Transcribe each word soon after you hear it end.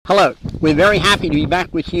Hello, we're very happy to be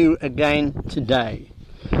back with you again today.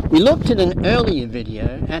 We looked at an earlier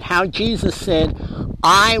video at how Jesus said,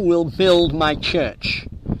 I will build my church.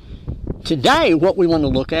 Today what we want to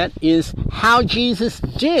look at is how Jesus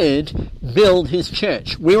did build his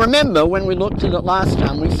church. We remember when we looked at it last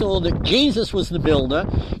time, we saw that Jesus was the builder,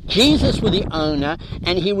 Jesus was the owner,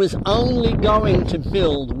 and he was only going to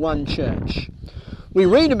build one church. We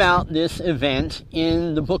read about this event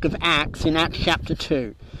in the book of Acts, in Acts chapter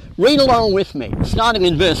 2. Read along with me, starting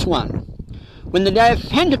in verse 1. When the day of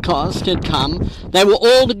Pentecost had come, they were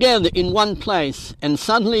all together in one place, and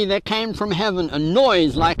suddenly there came from heaven a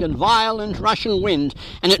noise like a violent rushing wind,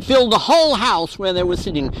 and it filled the whole house where they were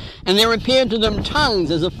sitting. And there appeared to them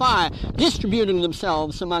tongues as of fire, distributing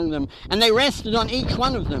themselves among them, and they rested on each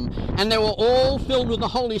one of them. And they were all filled with the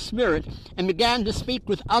Holy Spirit, and began to speak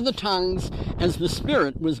with other tongues as the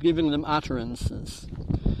Spirit was giving them utterances.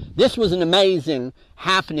 This was an amazing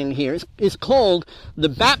happening here. It's called the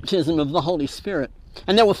baptism of the Holy Spirit.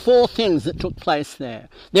 And there were four things that took place there.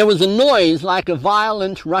 There was a noise like a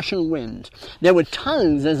violent rushing wind. There were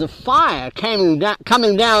tongues as of fire coming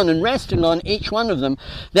down and resting on each one of them.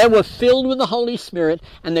 They were filled with the Holy Spirit,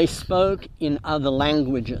 and they spoke in other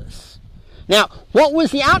languages. Now, what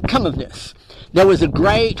was the outcome of this? There was a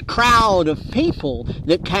great crowd of people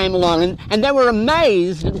that came along, and they were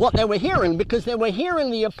amazed at what they were hearing, because they were hearing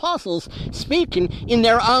the apostles speaking in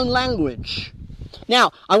their own language.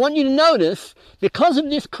 Now, I want you to notice, because of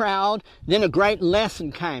this crowd, then a great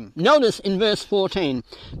lesson came. Notice in verse 14,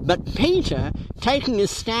 But Peter, taking his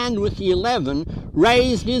stand with the 11,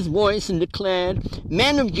 raised his voice and declared,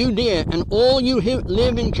 Men of Judea, and all you who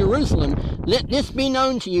live in Jerusalem, let this be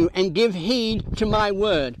known to you, and give heed to my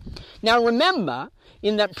word. Now remember,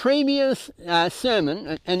 in that previous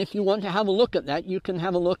sermon, and if you want to have a look at that, you can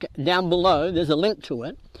have a look down below. There's a link to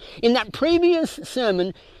it. In that previous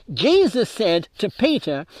sermon, Jesus said to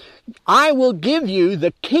Peter, I will give you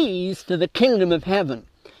the keys to the kingdom of heaven.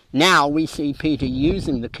 Now we see Peter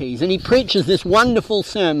using the keys, and he preaches this wonderful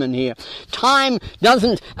sermon here. Time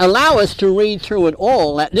doesn't allow us to read through it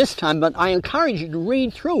all at this time, but I encourage you to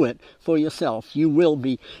read through it for yourself. You will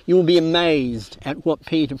be amazed at what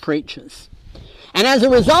Peter preaches. And as a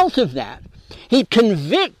result of that, he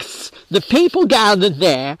convicts the people gathered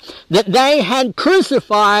there that they had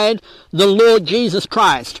crucified the Lord Jesus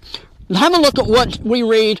Christ. Have a look at what we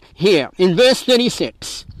read here in verse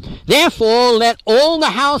 36. Therefore, let all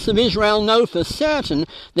the house of Israel know for certain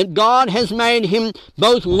that God has made him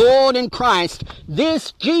both Lord and Christ,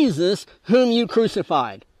 this Jesus whom you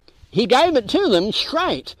crucified. He gave it to them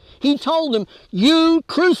straight. He told them, you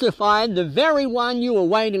crucified the very one you were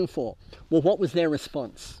waiting for. Well, what was their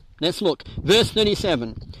response? Let's look. Verse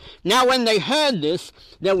 37. Now when they heard this,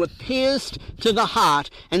 they were pierced to the heart,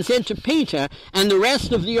 and said to Peter and the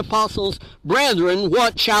rest of the apostles, Brethren,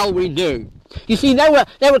 what shall we do? You see, they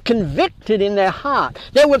were convicted in their heart.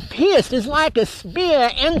 They were pierced. It's like a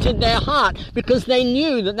spear entered their heart, because they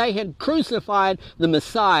knew that they had crucified the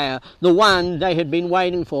Messiah, the one they had been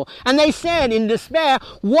waiting for. And they said in despair,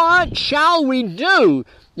 what shall we do?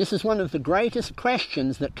 This is one of the greatest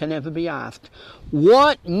questions that can ever be asked.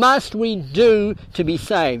 What must we do to be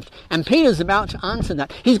saved? And Peter's about to answer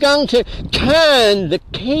that. He's going to turn the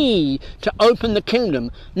key to open the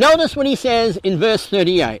kingdom. Notice what he says in verse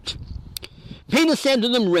 38. Peter said to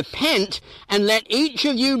them, Repent, and let each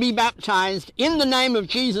of you be baptized in the name of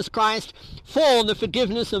Jesus Christ for the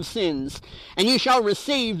forgiveness of sins, and you shall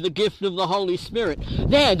receive the gift of the Holy Spirit.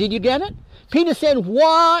 There, did you get it? Peter said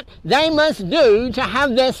what they must do to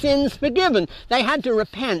have their sins forgiven. They had to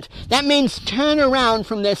repent. That means turn around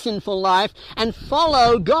from their sinful life and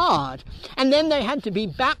follow God. And then they had to be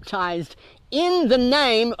baptized in the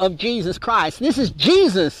name of Jesus Christ. This is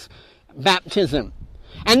Jesus' baptism.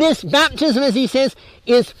 And this baptism, as he says,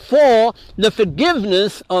 is for the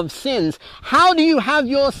forgiveness of sins. How do you have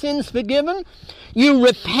your sins forgiven? You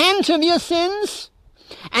repent of your sins,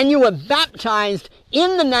 and you are baptized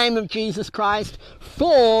in the name of Jesus Christ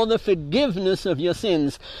for the forgiveness of your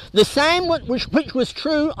sins. The same which was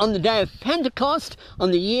true on the day of Pentecost,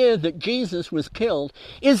 on the year that Jesus was killed,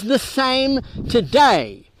 is the same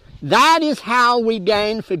today. That is how we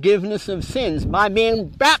gain forgiveness of sins, by being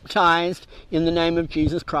baptized in the name of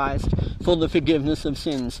Jesus Christ for the forgiveness of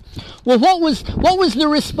sins. Well, what was the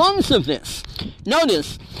response of this?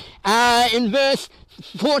 Notice in verse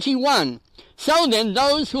 41, So then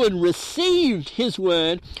those who had received his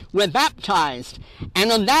word were baptized,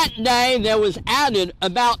 and on that day there was added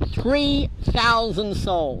about 3,000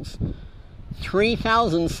 souls.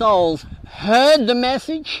 3,000 souls heard the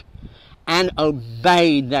message and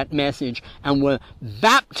obeyed that message and were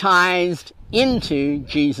baptized into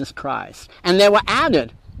Jesus Christ. And they were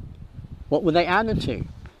added. What were they added to?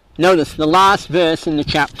 Notice the last verse in the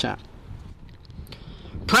chapter.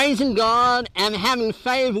 Praising God and having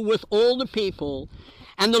favor with all the people,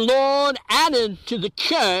 and the Lord added to the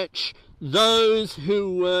church those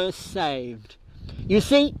who were saved. You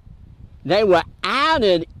see, they were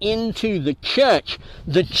added into the church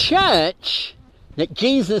that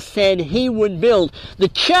Jesus said he would build, the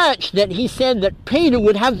church that he said that Peter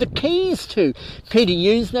would have the keys to. Peter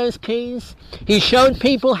used those keys. He showed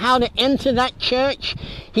people how to enter that church.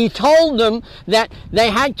 He told them that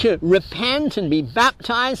they had to repent and be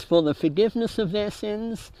baptized for the forgiveness of their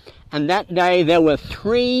sins. And that day there were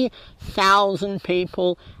 3,000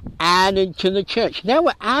 people added to the church. They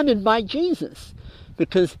were added by Jesus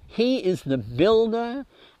because he is the builder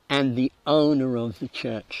and the owner of the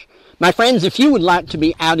church. My friends, if you would like to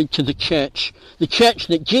be added to the church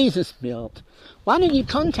that Jesus built, why don't you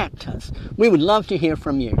contact us? We would love to hear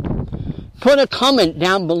from you. Put a comment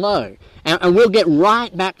down below and we'll get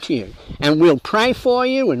right back to you. And we'll pray for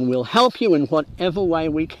you and we'll help you in whatever way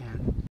we can.